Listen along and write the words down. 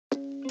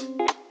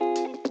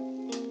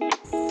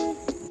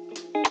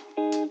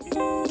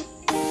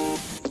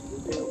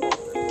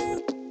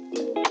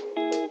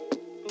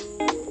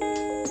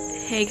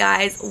Hey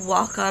guys,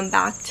 welcome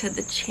back to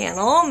the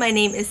channel. My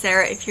name is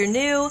Sarah if you're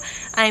new.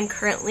 I'm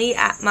currently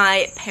at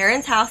my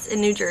parents' house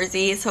in New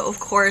Jersey, so of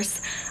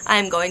course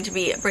I'm going to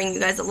be bringing you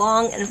guys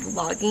along and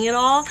vlogging it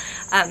all.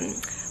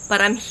 But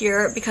I'm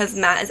here because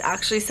Matt is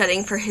actually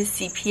studying for his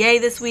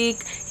CPA this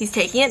week. He's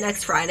taking it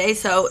next Friday,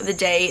 so the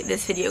day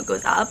this video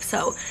goes up.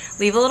 So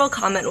leave a little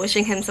comment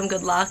wishing him some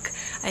good luck.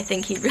 I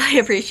think he'd really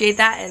appreciate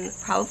that and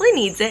probably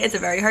needs it. It's a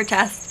very hard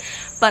test.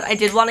 But I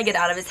did want to get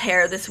out of his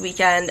hair this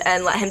weekend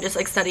and let him just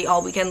like study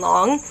all weekend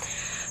long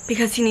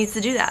because he needs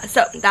to do that.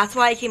 So that's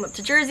why I came up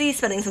to Jersey,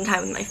 spending some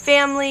time with my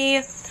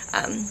family.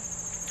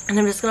 And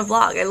I'm just gonna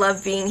vlog. I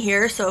love being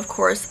here, so of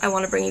course I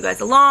want to bring you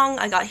guys along.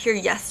 I got here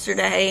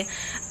yesterday,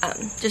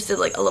 just did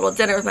like a little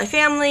dinner with my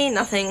family,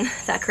 nothing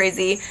that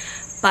crazy,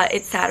 but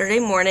it's Saturday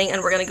morning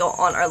and we're gonna go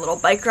on our little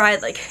bike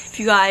ride. Like, if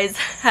you guys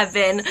have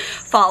been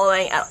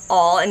following at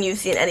all and you've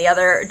seen any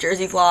other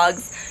Jersey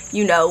vlogs,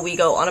 you know we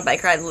go on a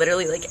bike ride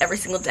literally like every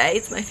single day.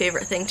 It's my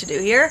favorite thing to do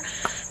here.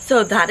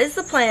 So that is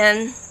the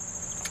plan,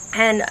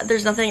 and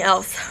there's nothing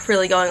else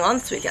really going on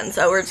this weekend,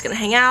 so we're just gonna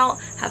hang out,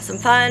 have some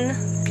fun,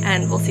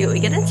 and we'll see what we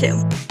get into.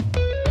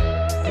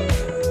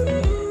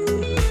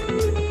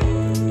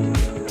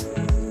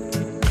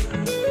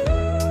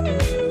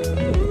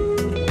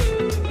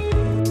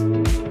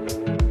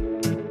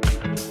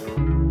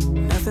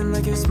 Nothing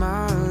like your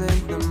smile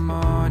in the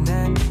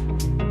morning,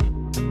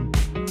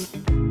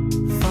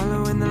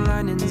 following the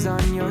linings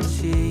on your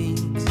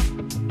cheeks.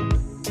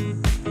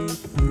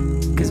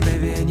 'Cause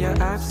baby, in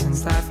your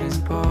absence life is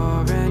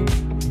boring,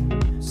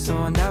 so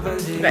I'll never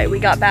leave. Okay, we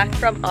got back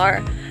from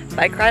our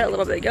bike ride a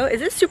little bit ago.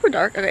 Is it super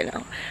dark? Okay,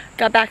 no.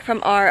 Got back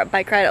from our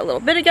bike ride a little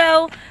bit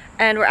ago,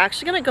 and we're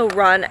actually gonna go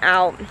run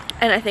out,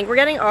 and I think we're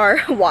getting our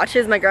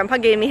watches. My grandpa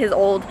gave me his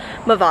old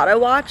Movado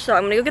watch, so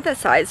I'm gonna go get that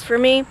size for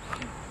me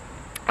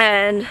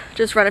and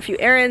just run a few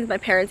errands. My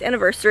parents'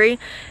 anniversary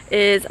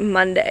is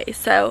Monday,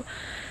 so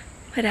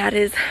my dad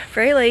is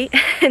very late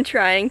and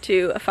trying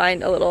to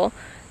find a little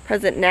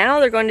present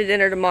now. They're going to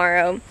dinner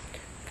tomorrow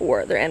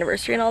for their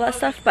anniversary and all that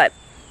stuff, but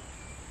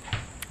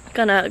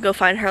gonna go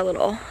find her a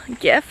little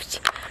gift,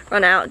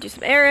 run out, do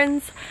some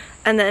errands,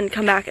 and then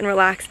come back and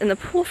relax in the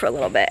pool for a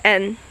little bit.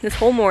 And this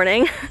whole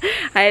morning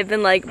I have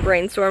been like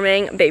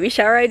brainstorming baby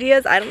shower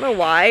ideas. I don't know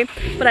why,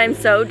 but I'm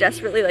so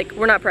desperately like,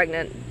 we're not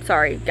pregnant,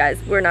 sorry guys,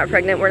 we're not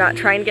pregnant, we're not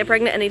trying to get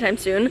pregnant anytime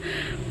soon,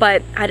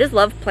 but I just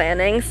love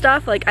planning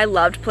stuff. Like, I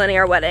loved planning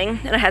our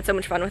wedding and I had so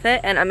much fun with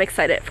it, and I'm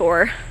excited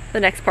for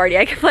the next party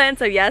I can plan.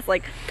 So yes,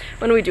 like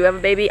when we do have a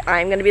baby,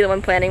 I'm gonna be the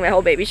one planning my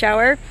whole baby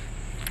shower.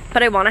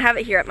 But I want to have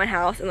it here at my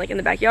house and like in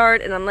the backyard,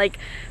 and I'm like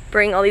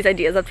bringing all these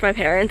ideas up to my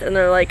parents and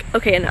they're like,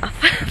 okay,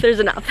 enough. There's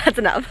enough, that's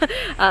enough.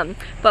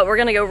 But we're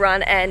gonna go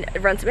run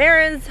some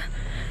errands,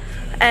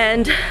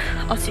 and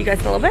I'll see you guys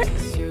in a little bit.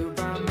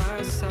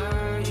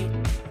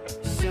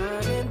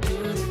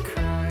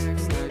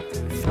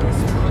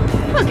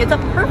 Look, it's a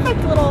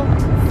perfect little,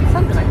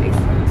 something in my face,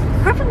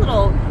 perfect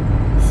little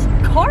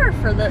car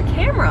for the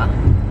camera,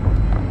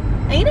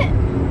 ain't it?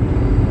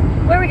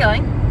 Where are we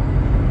going?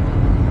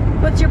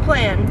 What's your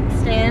plan,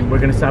 Stan? We're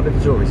gonna stop at the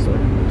jewelry store.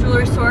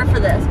 Jewelry store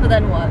for this, but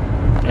then what?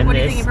 And what are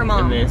you thinking for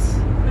mom? And this.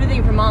 What are you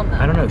thinking for mom though?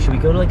 I don't know. Should we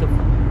go to like a?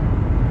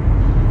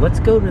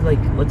 Let's go to like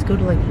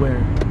where?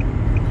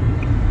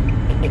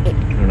 I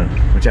don't know.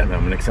 Watch out now.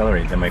 I'm gonna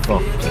accelerate. That might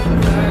fall.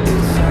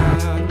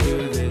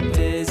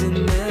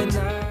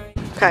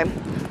 Okay,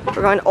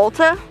 we're going to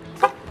Ulta,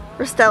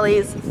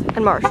 Rastelli's,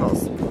 and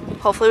Marshall's.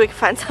 Hopefully we can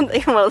find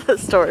something in one of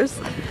those stores.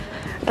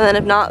 And then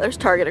if not, there's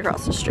Target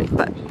across the street,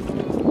 but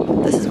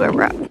this is where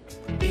we're at.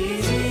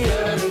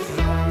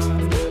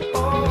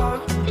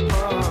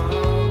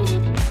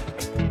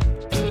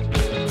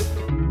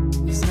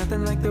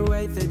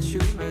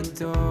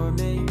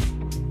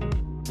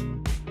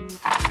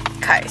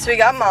 Okay, so we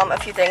got mom a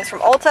few things from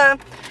Ulta.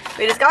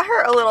 We just got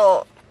her a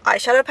little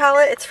eyeshadow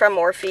palette. It's from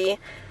Morphe,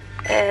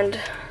 and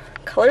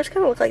colors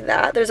kind of look like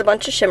that. There's a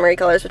bunch of shimmery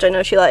colors, which I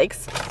know she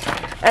likes.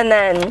 And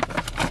then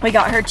we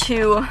got her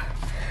two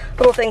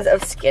little things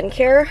of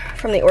skincare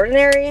from The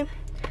Ordinary.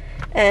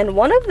 And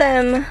one of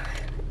them,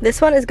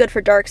 this one is good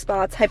for dark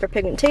spots,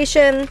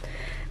 hyperpigmentation,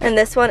 and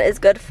this one is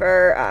good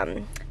for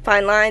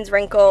fine lines,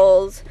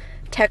 wrinkles,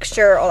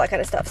 texture, all that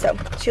kind of stuff. So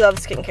she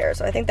loves skincare,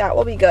 so I think that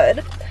will be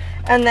good.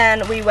 And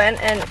then we went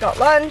and got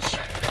lunch,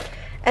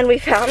 and we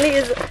found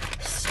these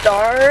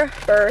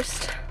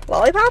Starburst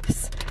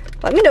lollipops.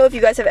 Let me know if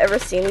you guys have ever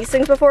seen these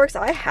things before, because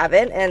I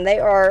haven't, and they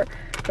are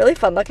really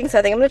fun looking, so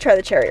I think I'm going to try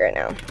the cherry right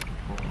now.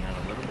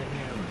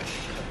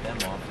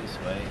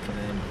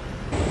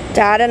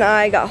 Dad and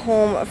I got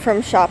home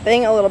from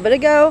shopping a little bit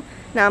ago.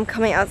 Now I'm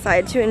coming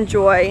outside to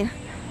enjoy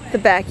the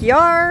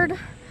backyard,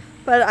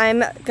 but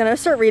I'm gonna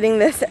start reading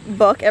this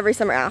book every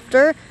summer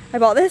after. I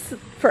bought this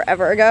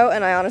forever ago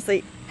and I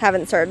honestly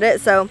haven't started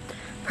it, so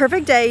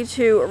perfect day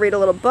to read a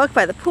little book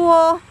by the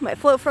pool, might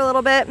float for a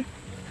little bit,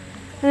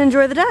 and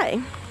enjoy the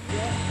day.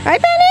 Hi,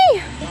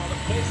 Benny!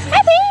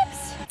 Hi,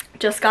 peeps!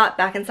 just got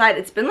back inside.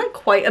 It's been like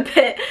quite a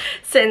bit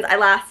since I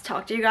last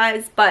talked to you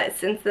guys, but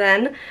since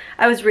then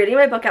I was reading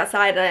my book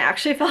outside and I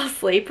actually fell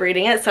asleep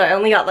reading it, so I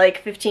only got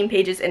like 15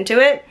 pages into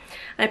it.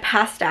 I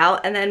passed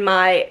out, and then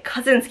my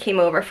cousins came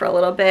over for a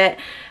little bit.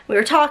 We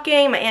were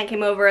talking, my aunt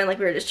came over, and like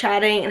we were just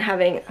chatting and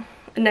having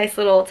a nice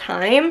little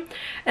time.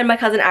 And my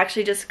cousin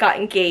actually just got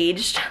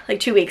engaged like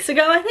 2 weeks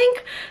ago, I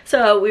think.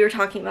 So we were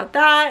talking about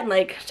that and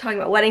like talking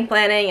about wedding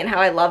planning and how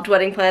I loved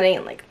wedding planning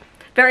and like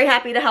very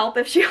happy to help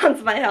if she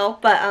wants my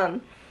help, but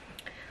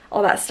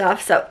all that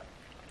stuff. So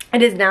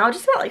it is now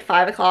just about like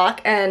 5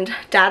 o'clock, and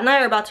Dad and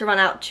I are about to run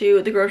out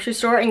to the grocery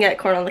store and get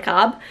corn on the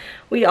cob.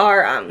 We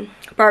are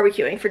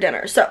barbecuing for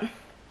dinner, so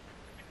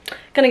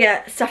gonna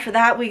get stuff for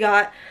that. We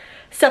got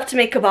stuff to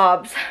make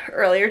kebabs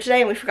earlier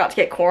today and we forgot to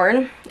get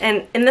corn,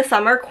 and in the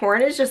summer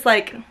corn is just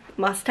like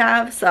must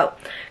have, so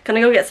gonna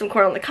go get some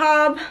corn on the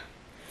cob,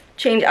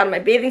 change out of my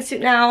bathing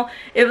suit now.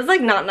 It was like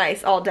not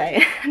nice all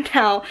day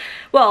now,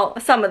 well,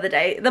 some of the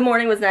day. The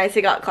morning was nice,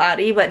 it got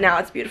cloudy, but now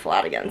it's beautiful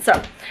out again. So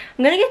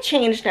I'm gonna get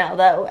changed now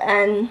though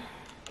and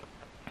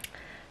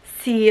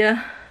see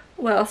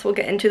what else we'll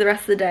get into the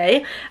rest of the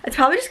day. It's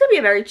probably just gonna be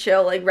a very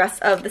chill like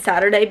rest of the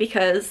Saturday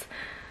because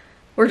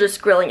we're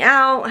just grilling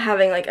out,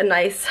 having like a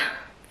nice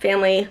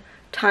family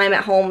time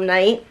at home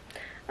night.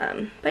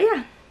 But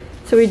yeah.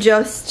 So we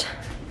just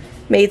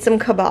made some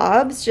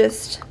kebabs,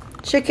 just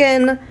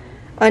chicken,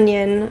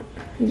 onion,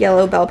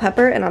 yellow bell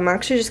pepper, and I'm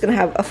actually just gonna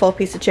have a full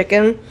piece of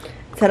chicken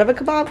instead of a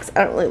kebab because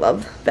I don't really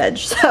love veg.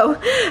 So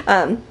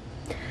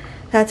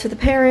that's for the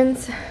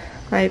parents,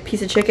 my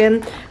piece of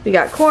chicken. We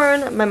got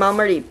corn. My mom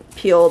already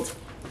peeled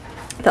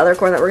the other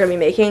corn that we're gonna be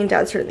making.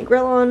 Dad's turning the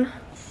grill on.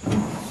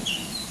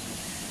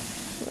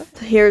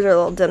 Here's our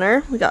little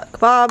dinner. We got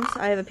kebabs.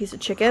 I have a piece of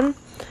chicken.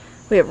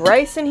 We have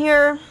rice in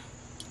here. And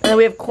then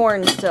we have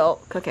corn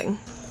still cooking.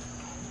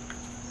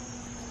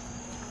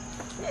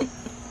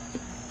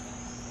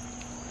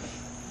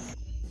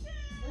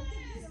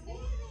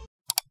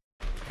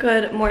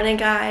 Good morning,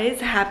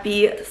 guys.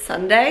 Happy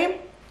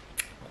Sunday.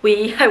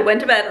 I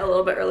went to bed a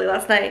little bit early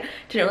last night.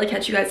 Didn't really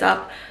catch you guys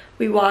up.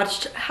 We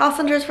watched House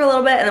Hunters for a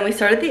little bit, and then we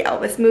started the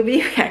Elvis movie.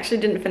 We actually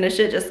didn't finish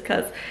it just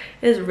because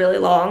it is really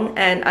long,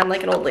 and I'm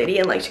like an old lady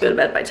and like to go to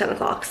bed by 10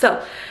 o'clock.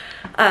 So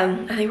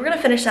I think we're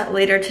gonna finish that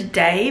later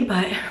today,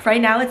 but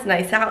right now it's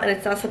nice out, and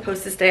it's not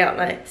supposed to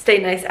stay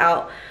nice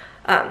out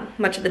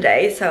much of the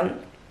day. So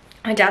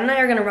my dad and I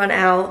are gonna run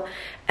out,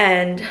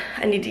 and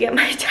I need to get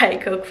my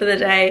Diet Coke for the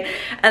day.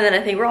 And then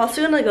I think we're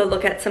also gonna go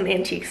look at some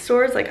antique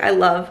stores. Like I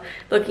love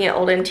looking at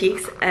old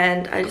antiques,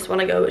 and I just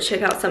wanna go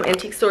check out some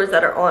antique stores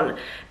that are on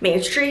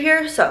Main Street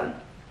here. So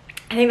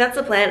I think that's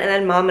the plan. And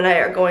then Mom and I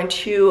are going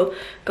to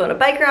go on a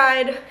bike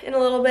ride in a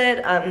little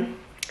bit.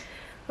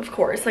 Of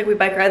course, like we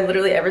bike ride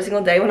literally every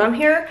single day when I'm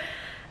here,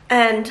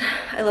 and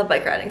I love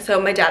bike riding.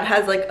 So my dad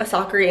has like a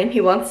soccer game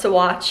he wants to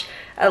watch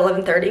at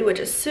 11:30, which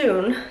is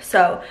soon.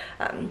 So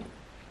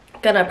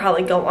gonna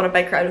probably go on a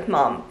bike ride with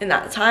Mom in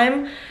that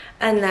time.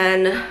 And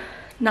then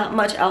not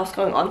much else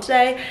going on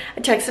today. I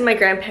texted my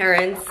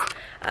grandparents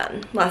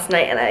last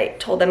night and I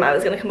told them I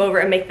was gonna come over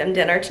and make them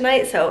dinner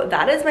tonight. So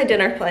that is my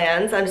dinner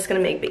plans. I'm just gonna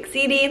make Big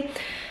ziti,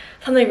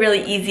 something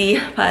really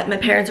easy, but my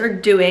parents are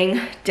doing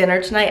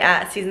dinner tonight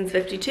at Seasons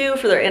 52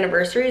 for their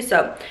anniversary.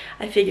 So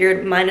I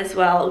figured might as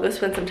well go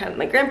spend some time with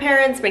my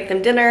grandparents, make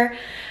them dinner.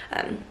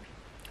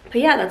 But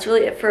yeah, that's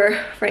really it for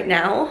right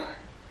now.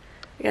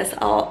 I guess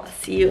I'll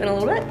see you in a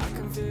little bit.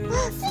 Thank you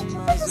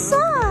for the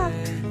sock.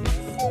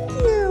 Thank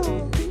you.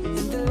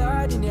 The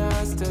light in your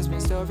eyes tells me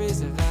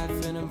stories of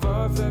life in a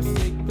more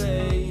perfect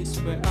place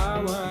where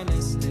I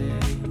wanna stay.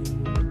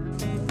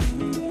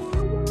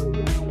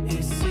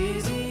 It's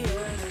easy.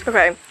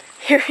 Okay,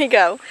 here we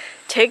go.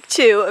 Take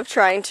 2 of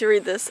trying to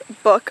read this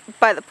book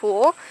by the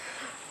pool.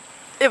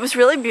 It was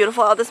really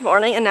beautiful out this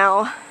morning, and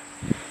now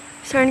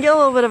starting to get a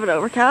little bit of an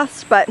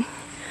overcast, but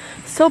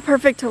so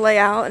perfect to lay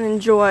out and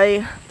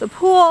enjoy the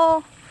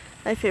pool,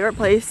 my favorite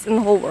place in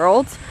the whole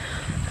world,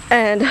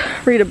 and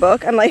read a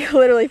book. I'm like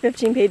literally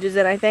 15 pages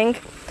in, I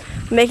think.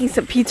 I'm making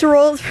some pizza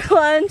rolls for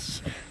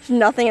lunch. There's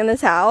nothing in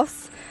this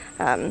house.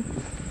 So I'm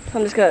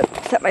just gonna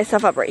set my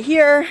stuff up right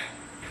here.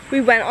 We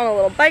went on a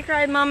little bike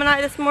ride, Mom and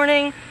I, this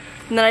morning,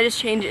 and then I just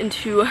changed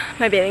into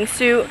my bathing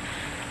suit,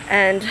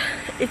 and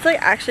it's like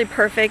actually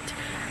perfect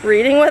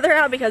reading weather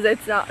out because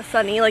it's not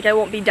sunny. Like I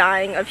won't be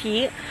dying of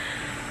heat,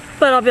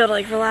 but I'll be able to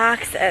like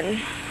relax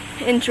and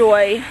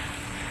enjoy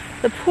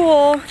the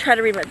pool, try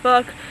to read my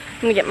book.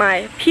 I'm gonna get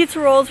my pizza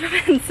rolls from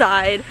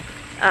inside.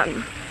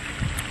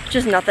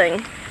 Just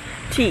nothing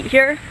to eat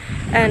here,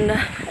 and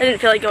I didn't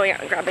feel like going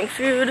out and grabbing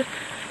food,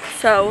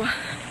 so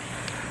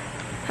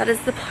that is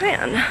the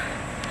plan.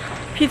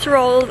 Pizza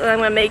rolls, and I'm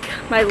gonna make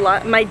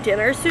my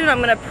dinner soon. I'm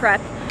gonna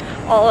prep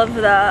all of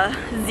the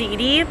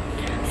ziti,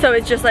 so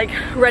it's just like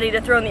ready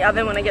to throw in the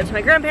oven when I get to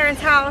my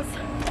grandparents' house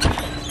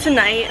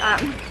tonight.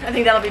 I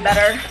think that'll be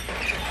better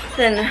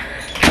than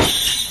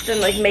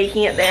like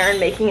making it there and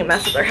making a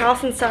mess of their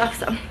house and stuff.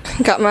 So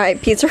got my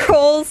pizza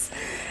rolls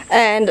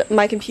and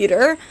my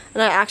computer,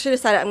 and I actually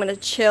decided I'm gonna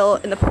chill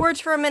in the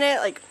porch for a minute,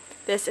 like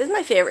This is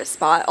my favorite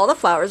spot. All the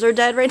flowers are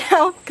dead right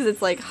now because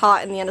it's like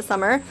hot in the end of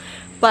summer,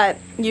 but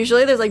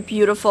usually there's like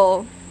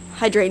beautiful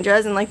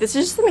hydrangeas, and like this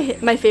is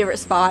just my favorite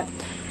spot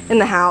in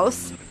the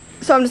house.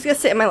 So I'm just gonna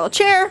sit in my little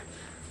chair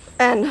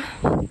and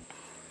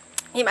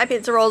eat my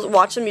pizza rolls,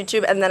 watch some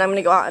YouTube, and then I'm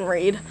gonna go out and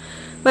read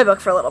my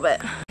book for a little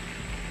bit.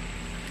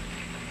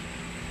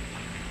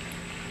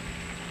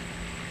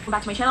 Welcome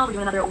back to my channel. We're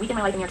doing another week in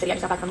my life in New York City. I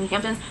just got back from New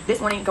Hamptons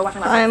this morning. Go watch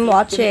my last I'm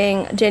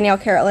watching Danielle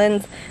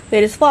Carolyn's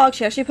latest vlog.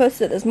 She actually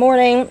posted it this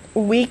morning,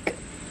 week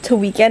to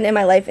weekend in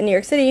my life in New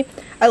York City.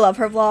 I love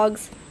her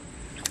vlogs.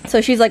 So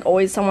she's like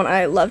always someone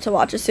I love to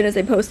watch as soon as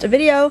they post a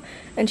video,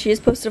 and she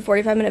just posted a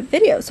 45-minute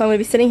video. So I'm going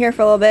to be sitting here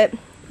for a little bit,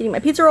 eating my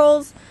pizza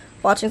rolls,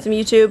 watching some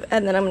YouTube,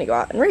 and then I'm going to go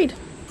out and read.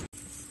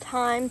 It's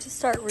time to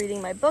start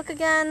reading my book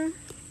again.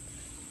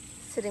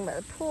 Sitting by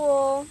the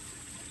pool.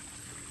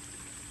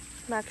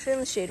 I'm actually in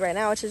the shade right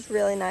now, which is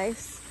really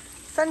nice.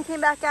 Sun came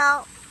back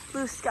out,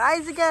 blue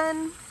skies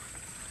again.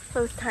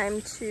 So it's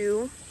time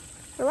to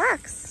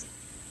relax.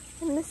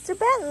 And Mr.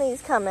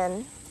 Bentley's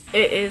coming.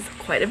 It is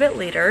quite a bit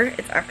later.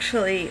 It's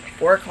actually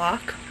 4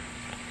 o'clock,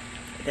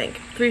 I think,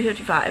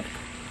 3:55. I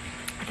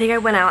think I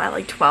went out at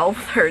like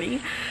 12:30,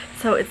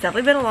 so it's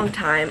definitely been a long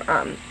time.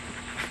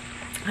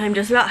 I'm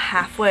just about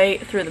halfway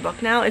through the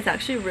book now. It's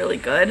actually really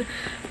good,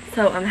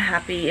 so I'm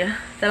happy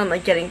that I'm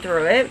like getting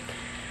through it.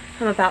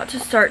 I'm about to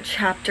start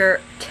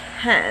chapter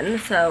 10,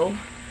 so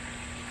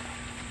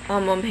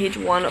I'm on page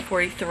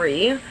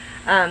 143,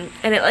 and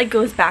it like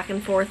goes back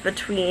and forth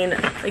between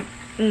like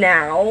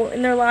now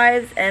in their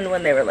lives and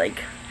when they were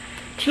like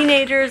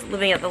teenagers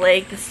living at the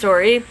lake. The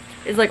story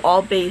is like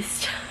all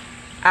based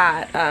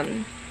at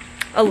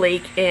a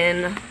lake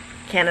in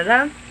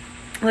Canada,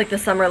 like the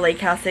summer lake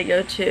house they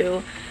go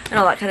to and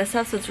all that kind of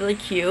stuff, so it's really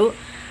cute.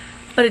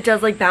 But it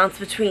does like bounce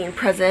between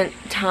present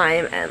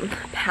time and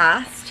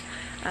past,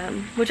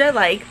 which I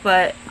like,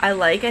 but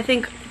I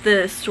think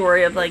the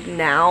story of like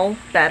now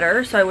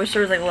better, so I wish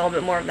there was like a little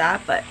bit more of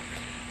that, but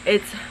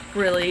it's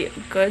really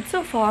good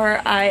so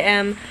far. I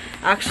am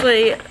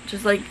actually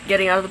just like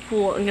getting out of the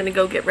pool. I'm gonna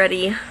go get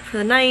ready for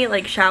the night,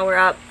 like shower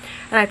up,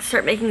 and I have to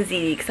start making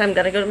ziti because I'm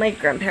gonna go to my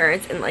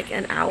grandparents in like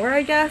an hour,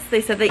 I guess.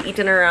 They said they eat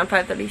dinner around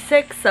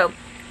 5:36, so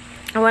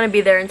I want to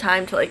be there in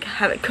time to like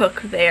have it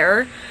cook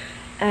there,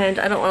 and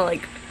I don't want to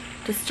like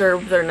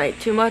disturb their night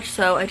too much,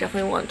 so I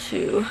definitely want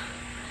to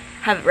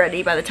have it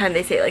ready by the time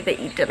they say like they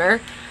eat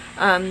dinner.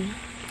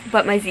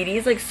 But my ziti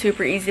is like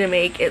super easy to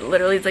make. It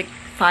literally is like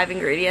 5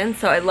 ingredients,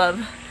 so I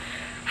love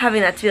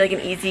having that to be like an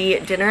easy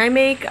dinner I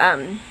make.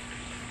 So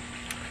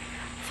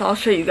I'll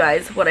show you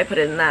guys what I put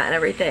in that and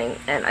everything,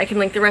 and I can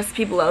link the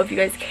recipe below if you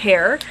guys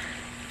care.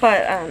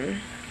 But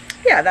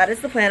yeah, that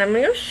is the plan. I'm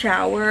gonna go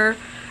shower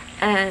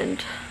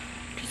and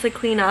just like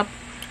clean up.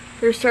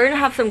 We're starting to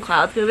have some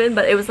clouds move in,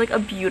 but it was like a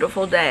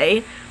beautiful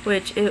day,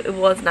 which it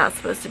was not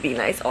supposed to be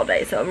nice all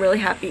day, so I'm really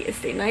happy it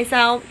stayed nice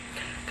out.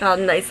 Got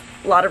a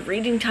lot of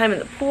reading time in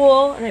the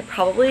pool, and I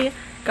probably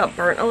got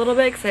burnt a little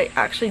bit because I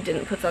actually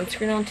didn't put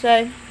sunscreen on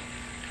today.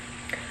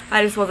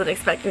 I just wasn't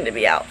expecting to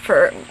be out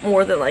for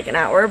more than like an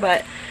hour,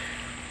 but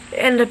it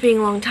ended up being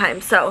a long time.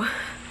 So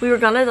we were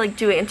gonna like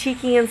do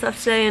antiquing and stuff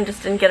today and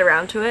just didn't get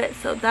around to it,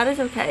 so that is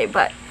okay.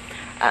 But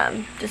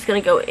just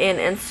gonna go in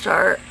and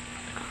start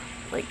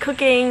like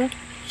cooking,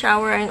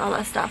 showering, all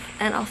that stuff,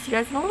 and I'll see you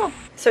guys in a little.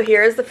 So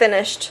here is the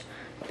finished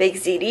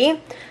baked ziti.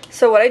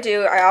 So what I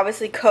do, I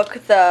obviously cook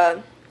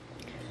the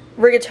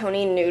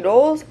rigatoni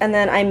noodles, and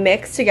then I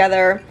mix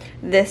together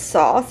this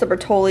sauce, the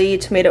Bertolli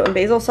tomato and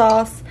basil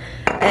sauce,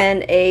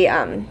 and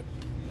a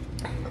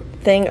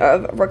thing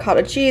of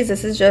ricotta cheese.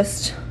 This is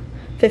just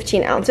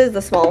 15 ounces,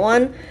 the small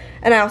one.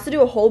 And I also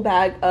do a whole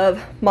bag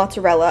of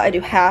mozzarella. I do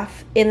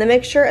half in the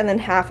mixture and then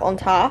half on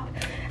top.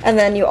 And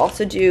then you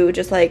also do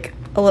just like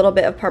a little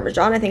bit of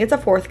Parmesan. I think it's a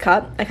 4th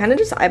cup. I kind of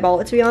just eyeball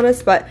it, to be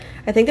honest, but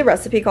I think the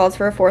recipe calls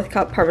for a 4th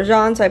cup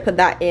Parmesan, so I put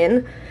that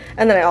in.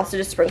 And then I also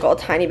just sprinkle a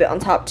tiny bit on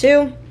top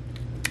too.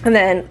 And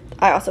then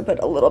I also put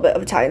a little bit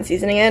of Italian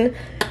seasoning in.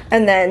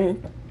 And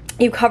then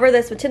you cover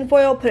this with tin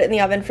foil, put it in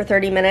the oven for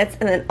 30 minutes,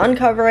 and then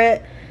uncover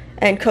it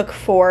and cook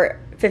for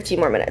 15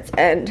 more minutes.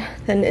 And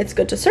then it's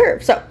good to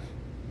serve. So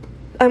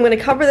I'm going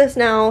to cover this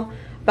now.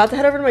 About to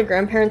head over to my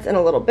grandparents in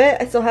a little bit.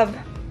 I still have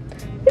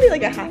maybe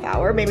like a half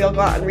hour. Maybe I'll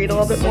go out and read a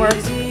little bit more.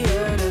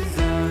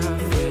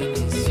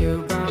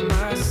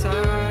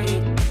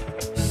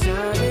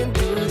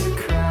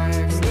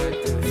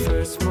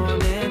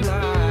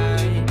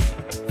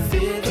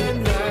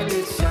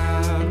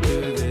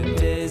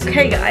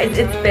 Okay guys,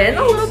 it's been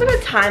a little bit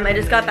of time. I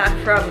just got back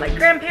from my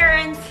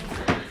grandparents.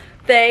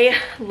 They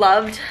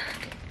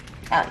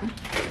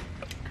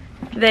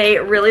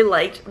really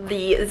liked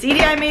the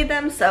ziti I made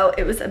them, so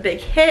it was a big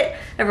hit.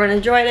 Everyone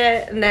enjoyed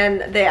it, and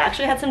then they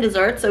actually had some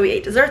dessert, so we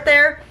ate dessert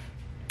there.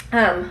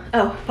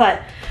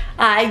 But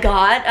I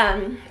got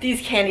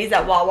these candies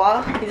at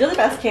Wawa. These are the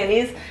best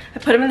candies. I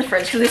put them in the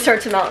fridge because they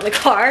start to melt in the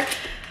car.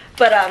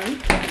 But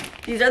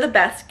these are the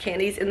best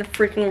candies in the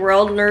freaking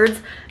world, Nerds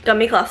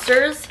Gummy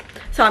Clusters.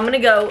 So I'm gonna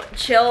go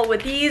chill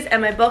with these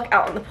and my book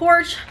out on the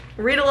porch,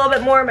 read a little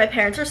bit more. My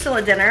parents are still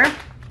at dinner.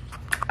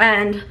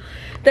 and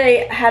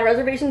they had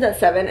reservations at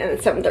 7 and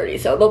it's 7:30,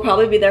 so they'll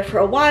probably be there for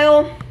a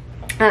while.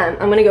 I'm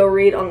gonna go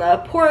read on the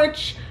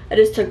porch. I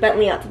just took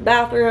Bentley out to the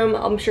bathroom.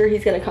 I'm sure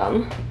he's gonna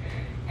come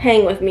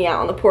hang with me out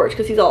on the porch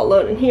because he's all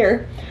alone in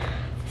here.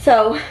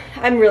 So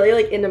I'm really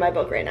like into my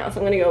book right now, so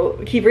I'm gonna go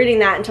keep reading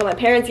that until my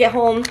parents get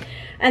home,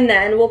 and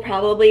then we'll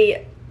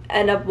probably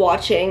end up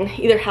watching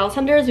either House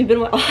Hunters. We've been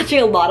watching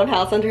a lot of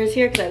House Hunters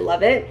here because I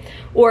love it,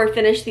 or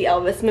finish the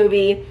Elvis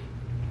movie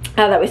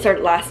that we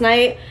started last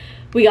night.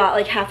 We got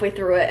like halfway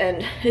through it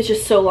and it's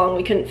just so long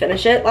we couldn't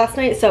finish it last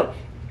night, so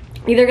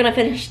either gonna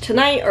finish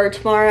tonight or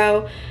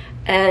tomorrow.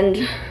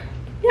 And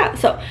yeah,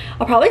 so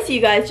I'll probably see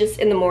you guys just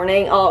in the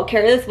morning. I'll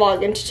carry this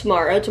vlog into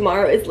tomorrow.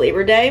 Tomorrow is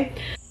Labor Day.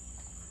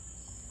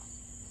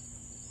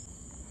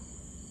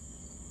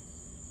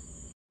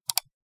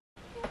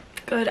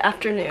 Good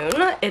afternoon.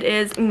 It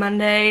is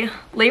Monday,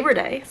 Labor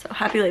Day, so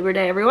happy Labor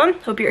Day, everyone.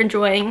 Hope you're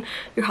enjoying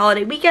your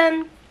holiday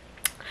weekend.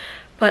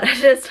 But I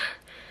just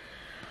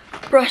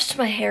brushed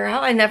my hair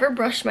out. I never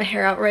brushed my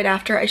hair out right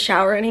after I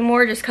shower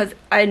anymore, just because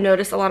I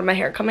noticed a lot of my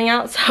hair coming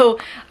out, so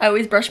I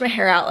always brush my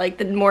hair out like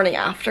the morning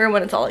after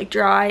when it's all like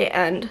dry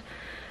and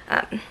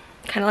kind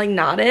of like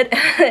knotted.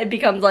 It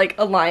becomes like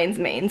a lion's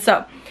mane.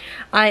 So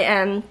I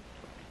am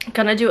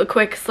gonna do a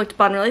quick slicked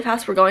bun really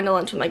fast. We're going to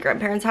lunch with my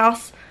grandparents'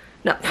 house.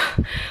 No,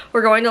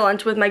 we're going to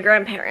lunch with my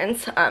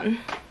grandparents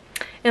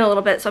in a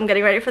little bit, so I'm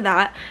getting ready for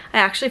that. I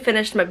actually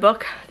finished my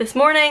book this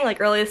morning,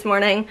 like early this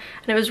morning,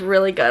 and it was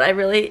really good. I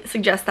really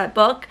suggest that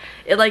book.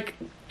 It like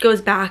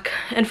goes back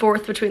and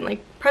forth between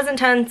like present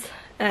tense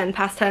and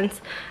past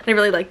tense, and I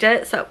really liked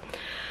it. So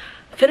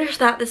I finished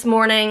that this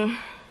morning,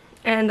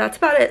 and that's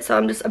about it. So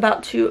I'm just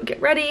about to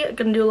get ready. I'm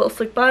gonna do a little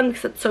slick bun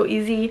because it's so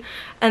easy,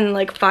 and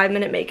like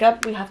 5-minute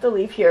makeup. We have to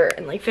leave here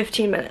in like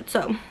 15 minutes,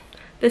 so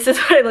this is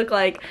what I look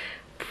like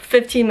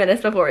 15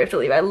 minutes before we have to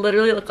leave. I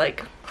literally look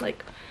like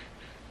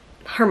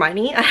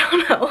Hermione, I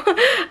don't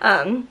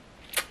know.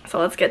 So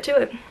let's get to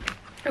it.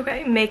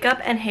 Okay, makeup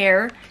and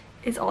hair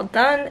is all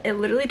done. It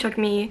literally took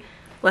me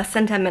less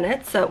than 10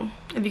 minutes. So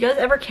if you guys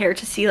ever care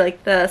to see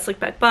like the slick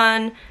back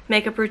bun,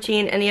 makeup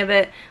routine, any of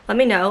it, let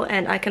me know,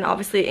 and I can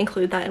obviously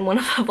include that in one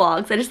of the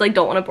vlogs. I just like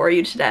don't want to bore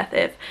you to death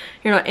if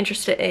you're not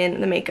interested in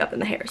the makeup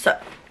and the hair. So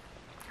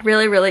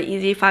really, really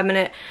easy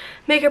 5-minute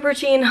makeup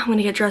routine. I'm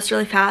gonna get dressed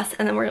really fast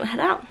and then we're gonna head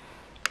out.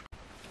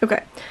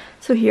 Okay,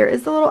 so here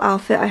is the little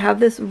outfit. I have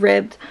this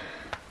ribbed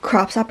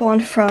crop top on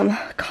from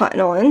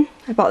Cotton On.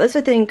 I bought this,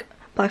 I think,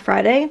 Black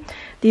Friday.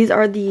 These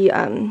are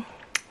the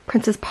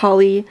Princess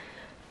Polly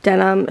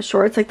denim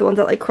shorts, like the ones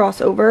that like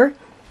cross over.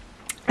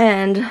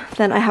 And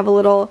then I have a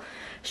little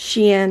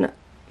Shein,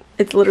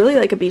 it's literally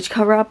like a beach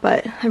cover up,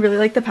 but I really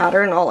like the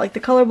pattern and all like the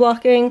color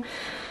blocking.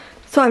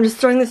 So I'm just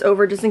throwing this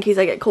over just in case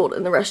I get cold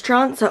in the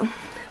restaurant. So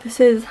this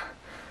is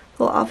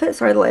the little outfit.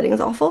 Sorry, the lighting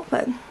is awful,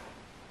 but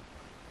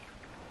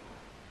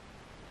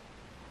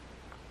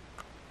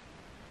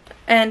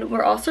and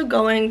we're also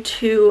going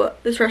to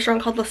this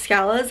restaurant called La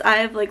Scala's.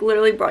 I've like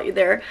literally brought you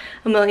there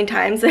a million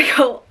times. I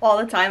go all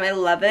the time. I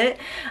love it.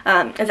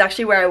 It's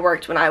actually where I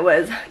worked when I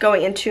was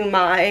going into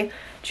my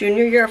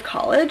junior year of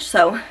college.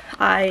 So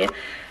I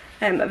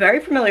am very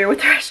familiar with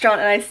the restaurant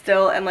and I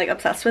still am like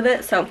obsessed with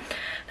it. So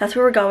that's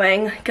where we're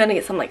going. Gonna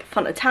get some like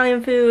fun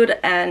Italian food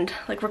and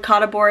like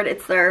ricotta board.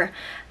 It's their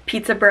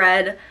pizza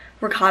bread,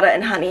 ricotta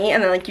and honey,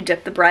 and then like you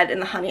dip the bread in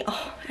the honey.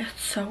 Oh,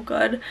 it's so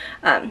good.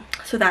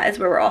 So that is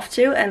where we're off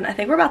to, and I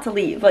think we're about to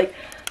leave. Like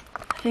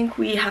I think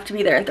we have to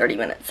be there in 30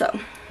 minutes, so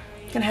I'm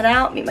gonna head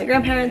out, meet my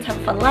grandparents, have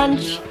a fun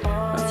lunch.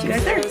 I'll see you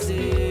guys there.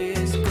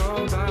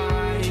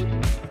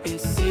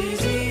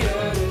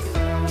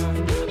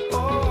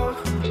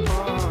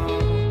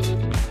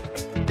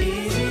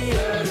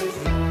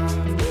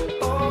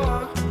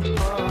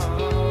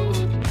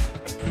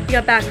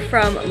 Got back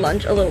from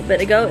lunch a little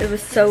bit ago. It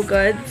was so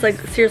good. It's like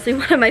seriously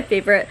one of my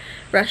favorite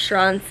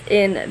restaurants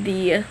in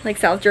the like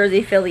South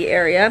Jersey, Philly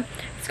area.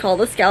 It's called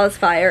La Scala's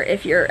Fire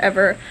if you're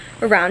ever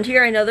around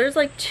here. I know there's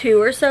like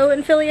 2 or so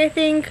in Philly, I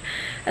think,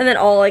 and then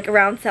all like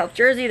around South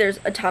Jersey there's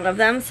a ton of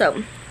them.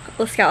 So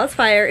La Scala's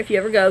Fire, if you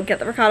ever go, get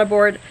the ricotta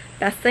board,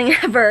 best thing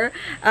ever.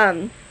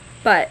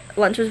 But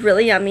lunch was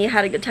really yummy.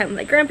 Had a good time with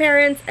my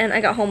grandparents, and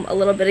I got home a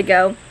little bit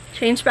ago,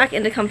 changed back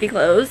into comfy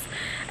clothes,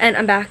 and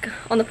I'm back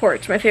on the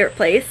porch, my favorite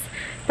place.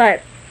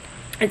 But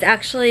it's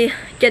actually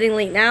getting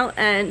late now,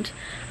 and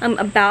I'm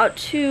about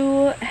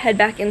to head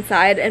back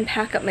inside and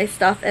pack up my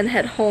stuff and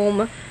head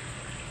home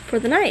for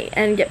the night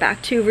and get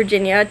back to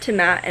Virginia to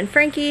Matt and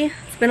Frankie.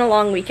 It's been a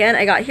long weekend.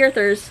 I got here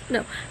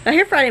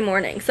Friday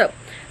morning, so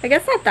I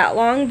guess not that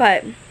long,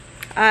 but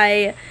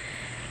I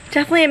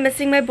definitely am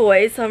missing my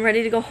boys, so I'm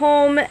ready to go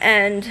home,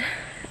 and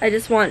I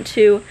just want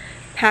to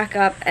pack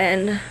up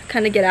and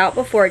kind of get out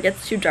before it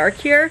gets too dark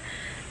here.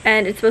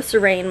 And it's supposed to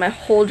rain my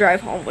whole drive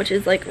home, which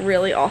is like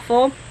really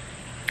awful.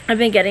 I've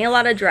been getting a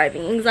lot of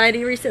driving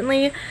anxiety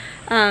recently,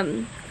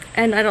 and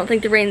I don't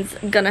think the rain's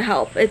gonna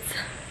help. It's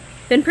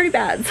been pretty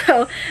bad,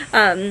 so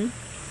I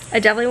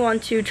definitely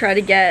want to try to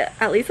get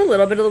at least a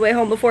little bit of the way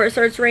home before it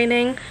starts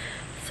raining.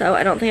 So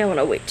I don't think I want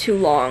to wait too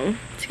long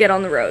to get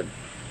on the road.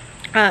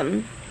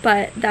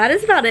 But that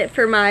is about it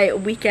for my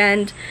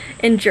weekend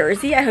in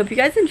Jersey. I hope you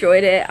guys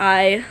enjoyed it.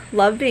 I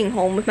love being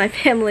home with my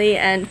family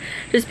and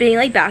just being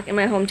like back in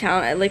my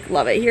hometown. I like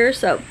love it here,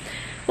 so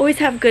always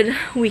have good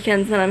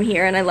weekends when I'm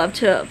here, and I love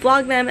to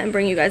vlog them and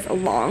bring you guys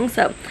along.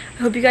 So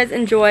I hope you guys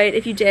enjoyed.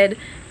 If you did,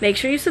 make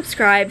sure you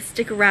subscribe,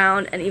 stick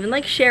around, and even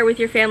like share with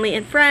your family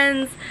and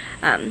friends.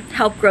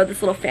 Help grow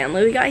this little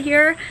family we got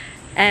here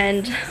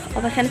and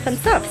all that kind of fun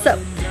stuff.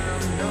 So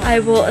I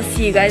will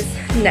see you guys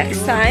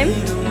next time.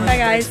 Bye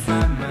guys.